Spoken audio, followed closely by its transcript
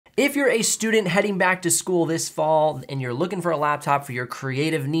If you're a student heading back to school this fall and you're looking for a laptop for your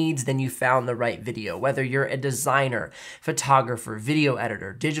creative needs, then you found the right video. Whether you're a designer, photographer, video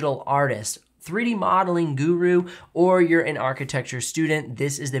editor, digital artist, 3D modeling guru, or you're an architecture student,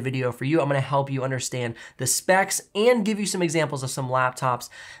 this is the video for you. I'm gonna help you understand the specs and give you some examples of some laptops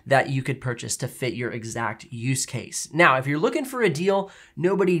that you could purchase to fit your exact use case. Now, if you're looking for a deal,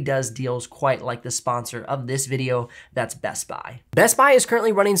 nobody does deals quite like the sponsor of this video, that's Best Buy. Best Buy is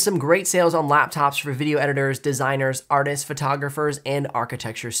currently running some great sales on laptops for video editors, designers, artists, photographers, and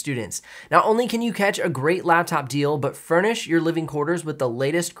architecture students. Not only can you catch a great laptop deal, but furnish your living quarters with the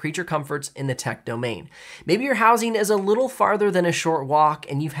latest creature comforts in the tech domain. Maybe your housing is a little farther than a short walk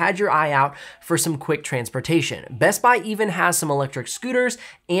and you've had your eye out for some quick transportation. Best Buy even has some electric scooters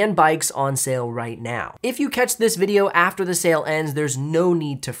and bikes on sale right now. If you catch this video after the sale ends, there's no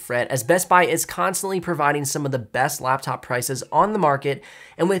need to fret, as Best Buy is constantly providing some of the best laptop prices on the market,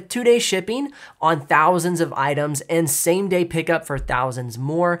 and with 2-day shipping on thousands of items and same-day pickup for thousands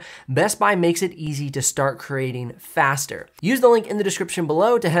more, Best Buy makes it easy to start creating faster. Use the link in the description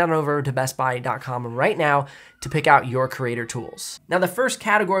below to head on over to bestbuy.com right now to pick out your creator tools. Now, the first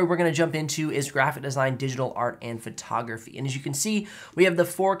category we're gonna jump into is graphic design, digital art, and photography. And as you can see, we have the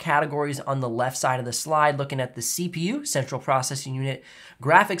 4 categories on the left side of the slide, looking at the CPU, central processing unit,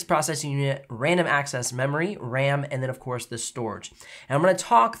 graphics processing unit, random access memory, RAM, and then of course the storage. And I'm gonna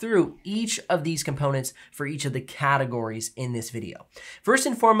talk through each of these components for each of the categories in this video. First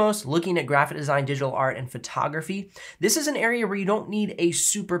and foremost, looking at graphic design, digital art, and photography, this is an area where you don't need a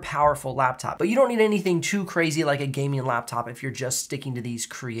super powerful laptop, but you don't need anything too crazy like a gaming laptop if you're just sticking to these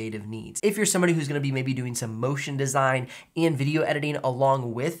creative needs. If you're somebody who's gonna be maybe doing some motion design and video editing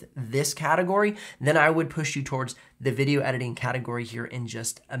along with this category, then I would push you towards the video editing category here in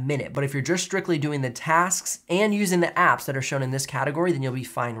just a minute. But if you're just strictly doing the tasks and using the apps that are shown in this category, then you'll be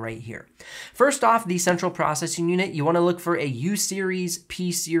fine right here. First off, the central processing unit, you wanna look for a U series,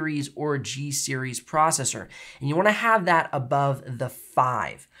 P series, or G series processor. And you wanna have that above the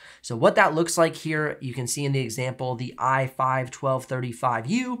 5. So what that looks like here, you can see in the example, the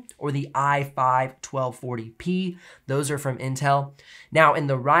i5-1235U or the i5-1240P. Those are from Intel. Now in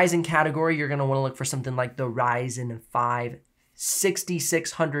the Ryzen category, you're gonna wanna look for something like the Ryzen 5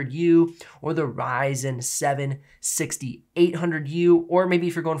 6600U or the Ryzen 7 6800U, or maybe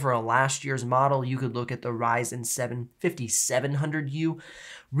if you're going for a last year's model, you could look at the Ryzen 7 5700U.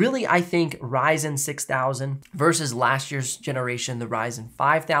 Really, I think Ryzen 6000 versus last year's generation, the Ryzen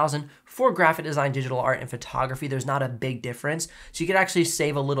 5000, for graphic design, digital art, and photography, there's not a big difference. So you could actually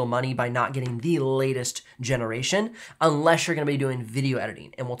save a little money by not getting the latest generation, unless you're gonna be doing video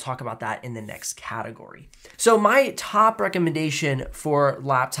editing, and we'll talk about that in the next category. So my top recommendation for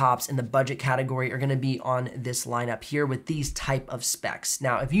laptops in the budget category are gonna be on this lineup here with these type of specs.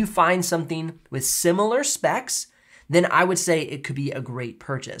 Now, if you find something with similar specs, then I would say it could be a great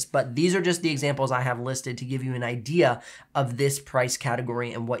purchase. But these are just the examples I have listed to give you an idea of this price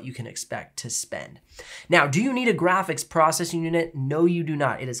category and what you can expect to spend. Now, do you need a graphics processing unit? No, you do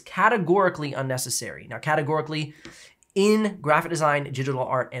not. It is categorically unnecessary. Now, categorically, in graphic design, digital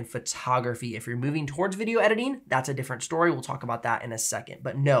art, and photography. If you're moving towards video editing, that's a different story. We'll talk about that in a second.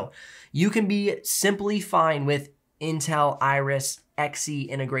 But no, you can be simply fine with Intel Iris Xe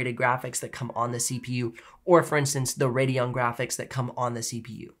integrated graphics that come on the CPU, or for instance, the Radeon graphics that come on the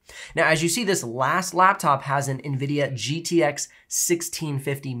CPU. Now, as you see, this last laptop has an NVIDIA GTX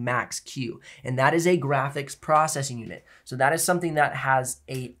 1650 Max-Q, and that is a graphics processing unit. So that is something that has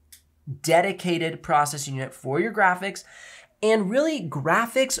a dedicated processing unit for your graphics. And really,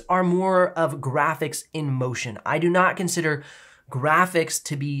 graphics are more of graphics in motion. I do not consider graphics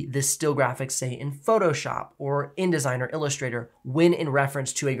to be the still graphics, say in Photoshop or InDesign or Illustrator, when in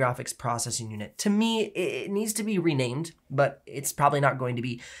reference to a graphics processing unit. To me, it needs to be renamed, but it's probably not going to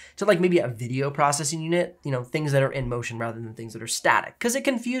be to like maybe a video processing unit, you know, things that are in motion rather than things that are static, because it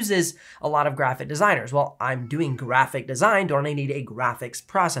confuses a lot of graphic designers. Well, I'm doing graphic design, don't I need a graphics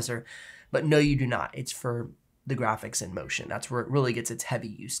processor? But no, you do not. It's for the graphics in motion. That's where it really gets its heavy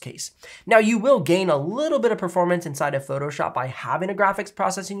use case. Now, you will gain a little bit of performance inside of Photoshop by having a graphics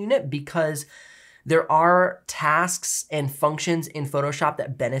processing unit, because there are tasks and functions in Photoshop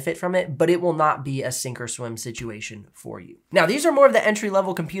that benefit from it, but it will not be a sink or swim situation for you. Now, these are more of the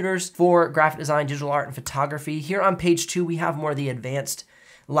entry-level computers for graphic design, digital art, and photography. Here on page 2, we have more of the advanced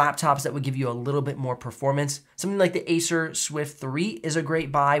laptops that would give you a little bit more performance. Something like the Acer Swift 3 is a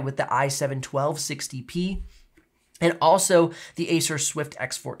great buy with the i7-1260p. And also the Acer Swift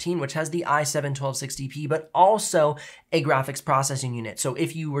X14, which has the i7-1260p, but also a graphics processing unit. So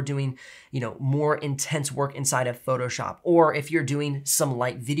if you were doing more intense work inside of Photoshop, or if you're doing some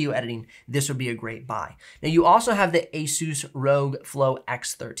light video editing, this would be a great buy. Now you also have the Asus ROG Flow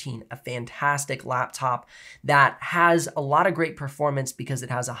X13, a fantastic laptop that has a lot of great performance because it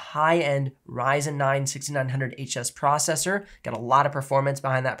has a high-end Ryzen 9 6900 HS processor, got a lot of performance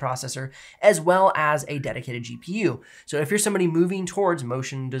behind that processor, as well as a dedicated GPU. So if you're somebody moving towards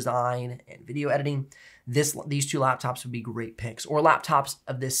motion design and video editing, these two laptops would be great picks, or laptops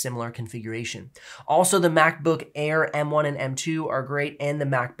of this similar configuration. Also, the MacBook Air M1 and M2 are great, and the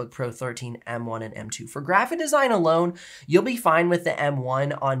MacBook Pro 13 M1 and M2. For graphic design alone, you'll be fine with the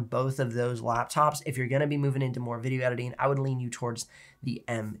M1 on both of those laptops. If you're gonna be moving into more video editing, I would lean you towards the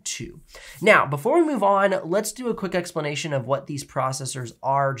M2. Now, before we move on, let's do a quick explanation of what these processors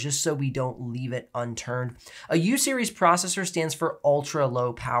are, just so we don't leave it unturned. A U-series processor stands for ultra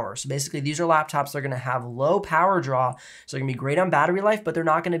low power. So basically, these are laptops that are gonna have low power draw, so they're gonna be great on battery life, but they're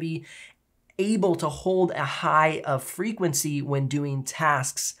not gonna be able to hold a high of frequency when doing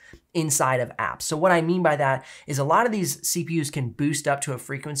tasks inside of apps. So what I mean by that is a lot of these CPUs can boost up to a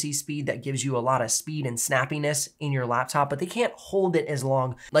frequency speed that gives you a lot of speed and snappiness in your laptop, but they can't hold it as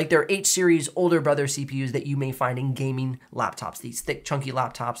long like their H-series older brother CPUs that you may find in gaming laptops, these thick, chunky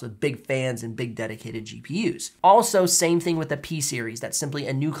laptops with big fans and big dedicated GPUs. Also, same thing with the P-series. That's simply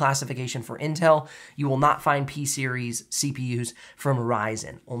a new classification for Intel. You will not find P-series CPUs from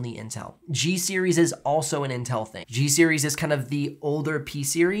Ryzen, only Intel. G-series is also an Intel thing. G-series is kind of the older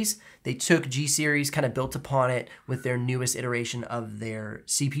P-series. They took G-series, kind of built upon it with their newest iteration of their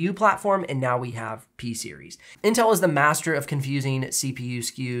CPU platform, and now we have P-series. Intel is the master of confusing CPU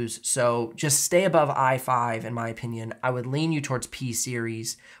SKUs, so just stay above i5 in my opinion. I would lean you towards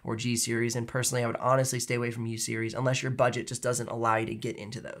P-series or G-series, and personally I would honestly stay away from U-series unless your budget just doesn't allow you to get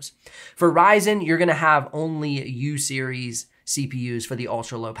into those. For Ryzen, you're gonna have only U-series CPUs for the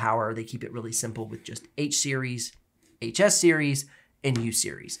ultra low power. They keep it really simple with just H-series, HS series, and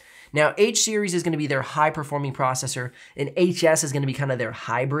U-series. Now, H-series is going to be their high-performing processor, and HS is going to be kind of their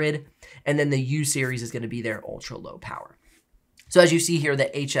hybrid, and then the U-series is going to be their ultra-low power. So as you see here, the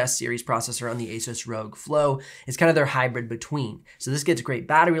HS series processor on the Asus ROG Flow is kind of their hybrid between. So this gets great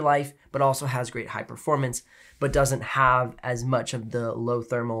battery life, but also has great high performance, but doesn't have as much of the low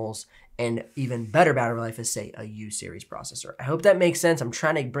thermals and even better battery life as, say, a U-series processor. I hope that makes sense. I'm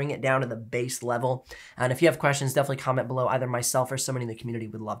trying to bring it down to the base level. And if you have questions, definitely comment below. Either myself or somebody in the community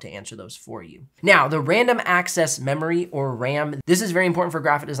would love to answer those for you. Now, the random access memory, or RAM, this is very important for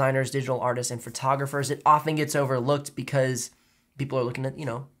graphic designers, digital artists, and photographers. It often gets overlooked because people are looking at,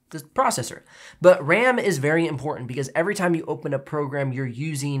 the processor. But RAM is very important because every time you open a program, you're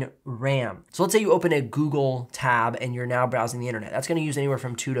using RAM. So let's say you open a Google tab and you're now browsing the internet. That's gonna use anywhere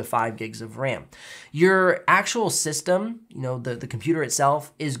from 2 to 5 gigs of RAM. Your actual system, the computer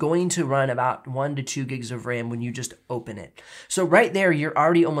itself, is going to run about 1 to 2 gigs of RAM when you just open it. So right there, you're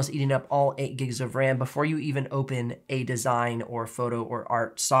already almost eating up all 8 gigs of RAM before you even open a design or photo or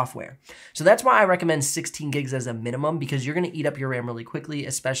art software. So that's why I recommend 16 gigs as a minimum, because you're gonna eat up your RAM really quickly,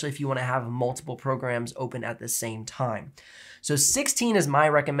 especially if you want to have multiple programs open at the same time. So 16 is my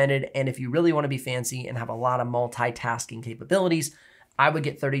recommended, and if you really want to be fancy and have a lot of multitasking capabilities, I would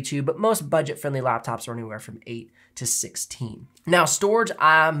get 32, but most budget-friendly laptops are anywhere from 8 to 16. Now, storage,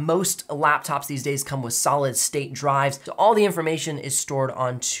 most laptops these days come with solid-state drives, so all the information is stored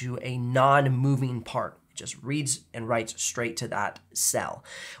onto a non-moving part. Just reads and writes straight to that cell.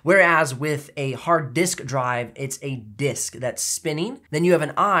 Whereas with a hard disk drive, it's a disk that's spinning. Then you have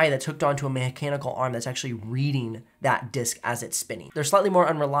an eye that's hooked onto a mechanical arm that's actually reading that disk as it's spinning. They're slightly more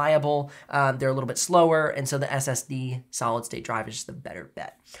unreliable, they're a little bit slower, and so the SSD solid state drive is just a better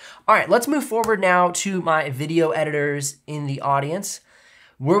bet. All right, let's move forward now to my video editors in the audience.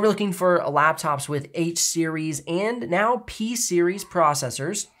 We're looking for laptops with H-series and now P-series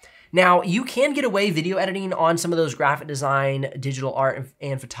processors. Now, you can get away video editing on some of those graphic design, digital art,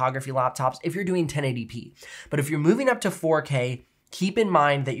 and photography laptops if you're doing 1080p. But if you're moving up to 4K, keep in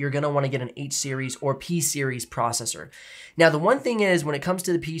mind that you're gonna wanna get an H-series or P-series processor. Now, the one thing is, when it comes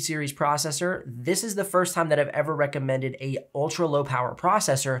to the P-series processor, this is the first time that I've ever recommended a ultra low power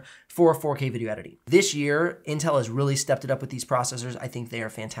processor for 4K video editing. This year, Intel has really stepped it up with these processors. I think they are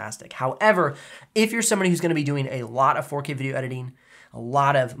fantastic. However, if you're somebody who's gonna be doing a lot of 4K video editing, a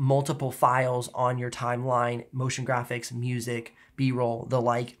lot of multiple files on your timeline, motion graphics, music, B-roll, the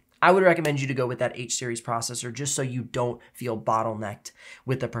like, I would recommend you to go with that H-series processor just so you don't feel bottlenecked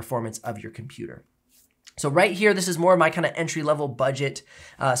with the performance of your computer. So right here, this is more of my kind of entry-level budget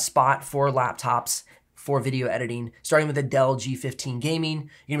spot for laptops for video editing, starting with the Dell G15 Gaming.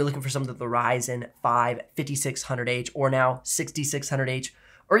 You're gonna be looking for something with the Ryzen 5 5600H or now 6600H,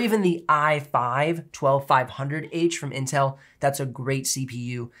 or even the i5-12500H from Intel. That's a great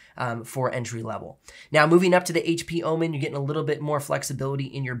CPU for entry level. Now, moving up to the HP Omen, you're getting a little bit more flexibility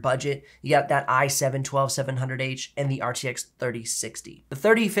in your budget. You got that i7-12700H and the RTX 3060. The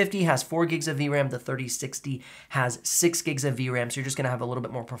 3050 has 4 gigs of VRAM. The 3060 has 6 gigs of VRAM. So you're just going to have a little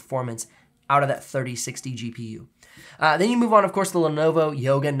bit more performance out of that 3060 GPU. Then you move on, of course, the Lenovo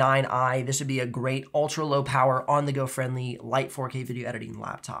Yoga 9i. This would be a great ultra low power, on-the-go friendly, light 4K video editing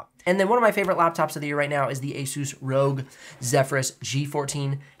laptop. And then one of my favorite laptops of the year right now is the Asus ROG Zephyrus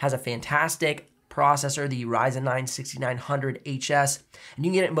G14. Has a fantastic processor, the Ryzen 9 6900HS, and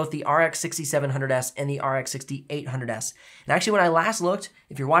you can get it in both the RX 6700S and the RX 6800S. And actually, when I last looked,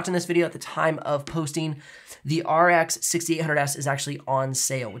 if you're watching this video at the time of posting, the RX 6800S is actually on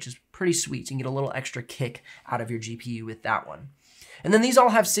sale, which is pretty sweet. So you can get a little extra kick out of your GPU with that one. And then these all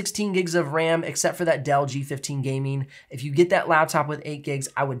have 16 gigs of RAM, except for that Dell G15 Gaming. If you get that laptop with 8 gigs,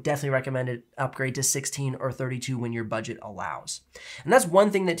 I would definitely recommend it upgrade to 16 or 32 when your budget allows. And that's one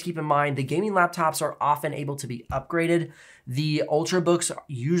thing that to keep in mind. The gaming laptops are often able to be upgraded. The Ultrabooks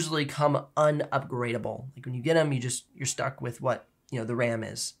usually come unupgradable. Like when you get them, you're stuck with what the RAM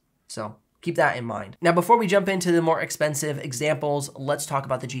is. So keep that in mind. Now, before we jump into the more expensive examples, let's talk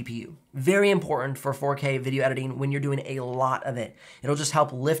about the GPU. Very important for 4K video editing when you're doing a lot of it. It'll just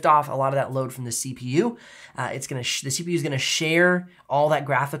help lift off a lot of that load from the CPU. The CPU is gonna share all that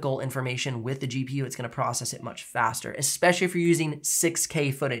graphical information with the GPU. It's gonna process it much faster, especially if you're using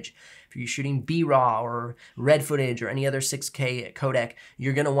 6K footage. If you're shooting B-RAW or red footage or any other 6K codec,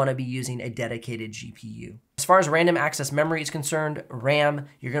 you're gonna wanna be using a dedicated GPU. As far as random access memory is concerned, RAM,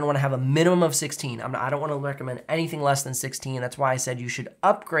 you're gonna wanna have a minimum of 16. I don't wanna recommend anything less than 16. That's why I said you should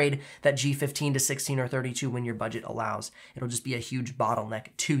upgrade that G15 to 16 or 32 when your budget allows. It'll just be a huge bottleneck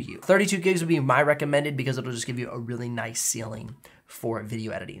to you. 32 gigs would be my recommended because it'll just give you a really nice ceiling for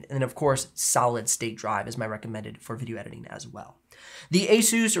video editing. And then of course, solid state drive is my recommended for video editing as well. The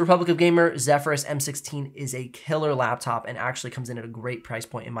Asus Republic of Gamer Zephyrus M16 is a killer laptop and actually comes in at a great price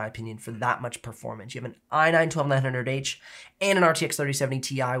point, in my opinion, for that much performance. You have an i9-12900H and an RTX 3070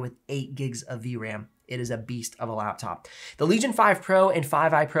 Ti with 8 gigs of VRAM. It is a beast of a laptop. The Legion 5 Pro and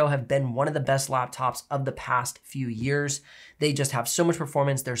 5i Pro have been one of the best laptops of the past few years. They just have so much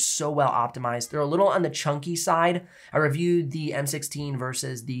performance. They're so well optimized. They're a little on the chunky side. I reviewed the M16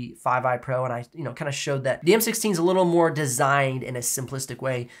 versus the 5i Pro, and I kind of showed that the M16 is a little more designed in a simplistic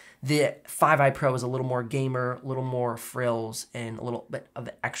way. The 5i Pro is a little more gamer, a little more frills, and a little bit of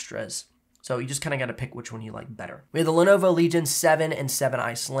extras. So you just kind of got to pick which one you like better. We have the Lenovo Legion 7 and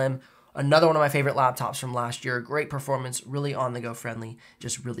 7i Slim. Another one of my favorite laptops from last year. Great performance, really on-the-go friendly.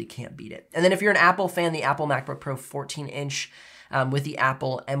 Just really can't beat it. And then if you're an Apple fan, the Apple MacBook Pro 14-inch with the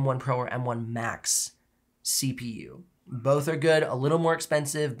Apple M1 Pro or M1 Max CPU. Both are good, a little more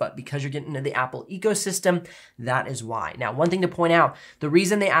expensive, but because you're getting into the Apple ecosystem, that is why. Now, one thing to point out, the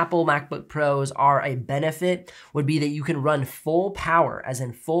reason the Apple MacBook Pros are a benefit would be that you can run full power, as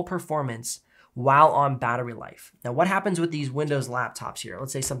in full performance, while on battery life. Now, what happens with these Windows laptops here?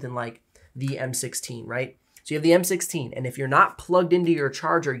 Let's say something like the M16, right? So you have the M16, and if you're not plugged into your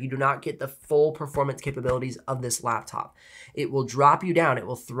charger, you do not get the full performance capabilities of this laptop. It will drop you down. It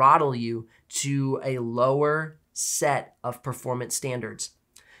will throttle you to a lower set of performance standards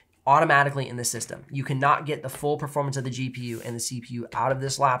automatically in the system. You cannot get the full performance of the GPU and the CPU out of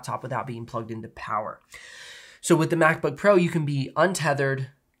this laptop without being plugged into power. So with the MacBook Pro, you can be untethered,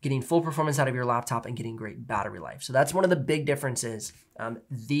 getting full performance out of your laptop and getting great battery life. So that's one of the big differences.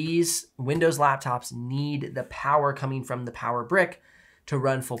 These Windows laptops need the power coming from the power brick to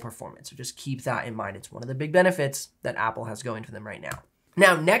run full performance. So just keep that in mind. It's one of the big benefits that Apple has going for them right now.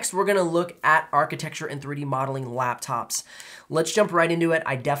 Now, next, we're gonna look at architecture and 3D modeling laptops. Let's jump right into it.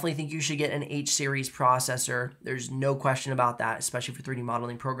 I definitely think you should get an H-series processor. There's no question about that, especially for 3D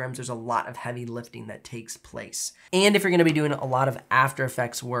modeling programs. There's a lot of heavy lifting that takes place. And if you're gonna be doing a lot of After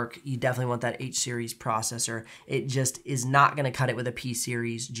Effects work, you definitely want that H-series processor. It just is not gonna cut it with a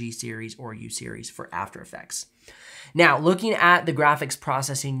P-series, G-series, or U-series for After Effects. Now, looking at the graphics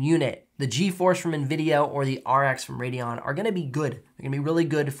processing unit, the GeForce from NVIDIA or the RX from Radeon are gonna be good. They're gonna be really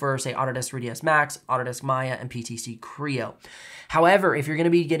good for, say, Autodesk 3ds Max, Autodesk Maya, and PTC Creo. However, if you're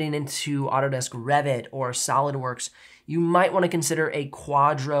gonna be getting into Autodesk Revit or SolidWorks, you might wanna consider a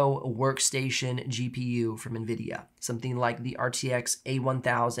Quadro workstation GPU from NVIDIA, something like the RTX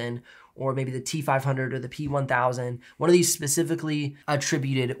A1000 or maybe the T500 or the P1000, one of these specifically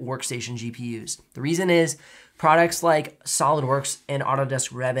attributed workstation GPUs. The reason is products like SolidWorks and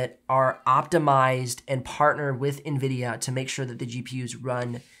Autodesk Revit are optimized and partnered with NVIDIA to make sure that the GPUs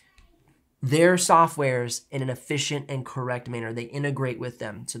run their softwares in an efficient and correct manner. They integrate with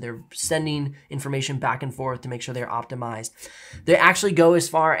them. So they're sending information back and forth to make sure they're optimized. They actually go as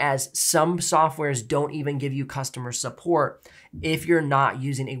far as some softwares don't even give you customer support if you're not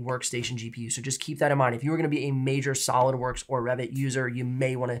using a workstation GPU. So just keep that in mind. If you were going to be a major SolidWorks or Revit user, you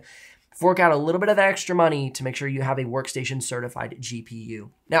may want to fork out a little bit of that extra money to make sure you have a workstation certified GPU.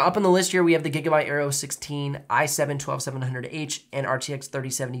 Now up on the list here, we have the Gigabyte Aero 16, i7-12700H, and RTX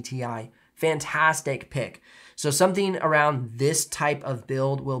 3070 Ti. Fantastic pick. So something around this type of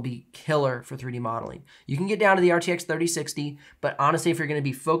build will be killer for 3D modeling. You can get down to the RTX 3060, but honestly, if you're going to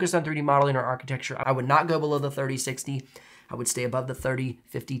be focused on 3D modeling or architecture, I would not go below the 3060. I would stay above the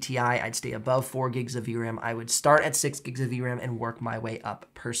 3050 Ti. I'd stay above 4 gigs of VRAM. I would start at 6 gigs of VRAM and work my way up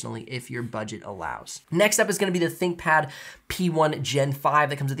personally if your budget allows. Next up is going to be the ThinkPad P1 Gen 5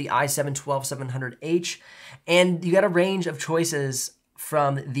 that comes with the i7-12700H. And you got a range of choices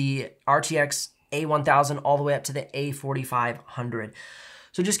from the RTX A1000 all the way up to the A4500.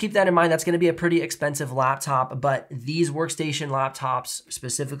 So just keep that in mind. That's going to be a pretty expensive laptop, but these workstation laptops,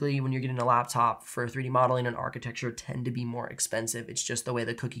 specifically when you're getting a laptop for 3D modeling and architecture, tend to be more expensive. It's just the way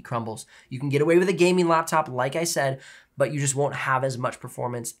the cookie crumbles. You can get away with a gaming laptop, like I said, but you just won't have as much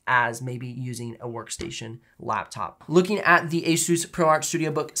performance as maybe using a workstation laptop. Looking at the Asus ProArt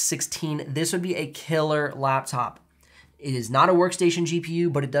StudioBook 16, this would be a killer laptop. It is not a workstation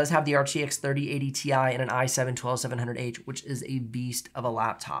GPU, but it does have the RTX 3080 Ti and an i7-12700H, which is a beast of a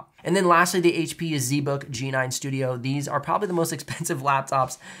laptop. And then lastly, the HP ZBook G9 Studio. These are probably the most expensive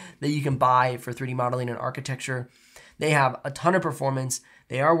laptops that you can buy for 3D modeling and architecture. They have a ton of performance.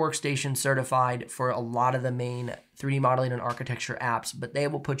 They are workstation certified for a lot of the main 3D modeling and architecture apps, but they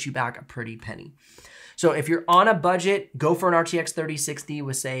will put you back a pretty penny. So if you're on a budget, go for an RTX 3060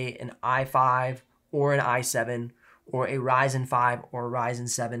 with, say, an i5 or an i7, or a Ryzen 5 or a Ryzen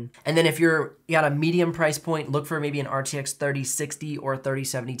 7. And then if you're at a medium price point, look for maybe an RTX 3060 or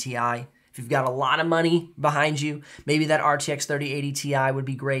 3070 Ti. If you've got a lot of money behind you, maybe that RTX 3080 Ti would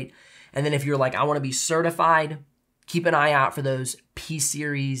be great. And then if you're like, I want to be certified, keep an eye out for those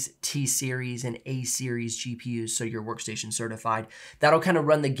P-Series, T-Series, and A-Series GPUs so you're workstation certified. That'll kind of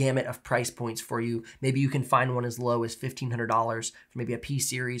run the gamut of price points for you. Maybe you can find one as low as $1,500 for maybe a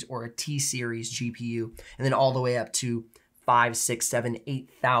P-Series or a T-Series GPU, and then all the way up to $5,000, $6,000, $7,000,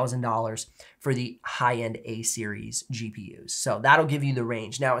 $8,000 for the high-end A-Series GPUs. So that'll give you the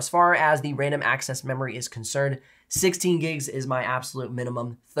range. Now, as far as the random access memory is concerned, 16 gigs is my absolute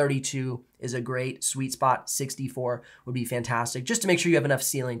minimum. 32 is a great sweet spot. 64 would be fantastic, just to make sure you have enough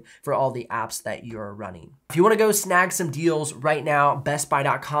ceiling for all the apps that you're running. If you want to go snag some deals right now,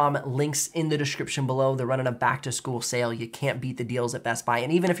 bestbuy.com, links in the description below. They're running a back to school sale. You can't beat the deals at Best Buy.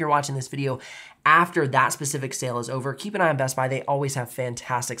 And even if you're watching this video after that specific sale is over, keep an eye on Best Buy. They always have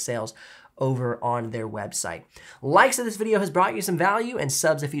fantastic sales over on their website. Likes of this video has brought you some value, and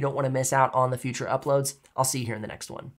subs if you don't want to miss out on the future uploads. I'll see you here in the next one.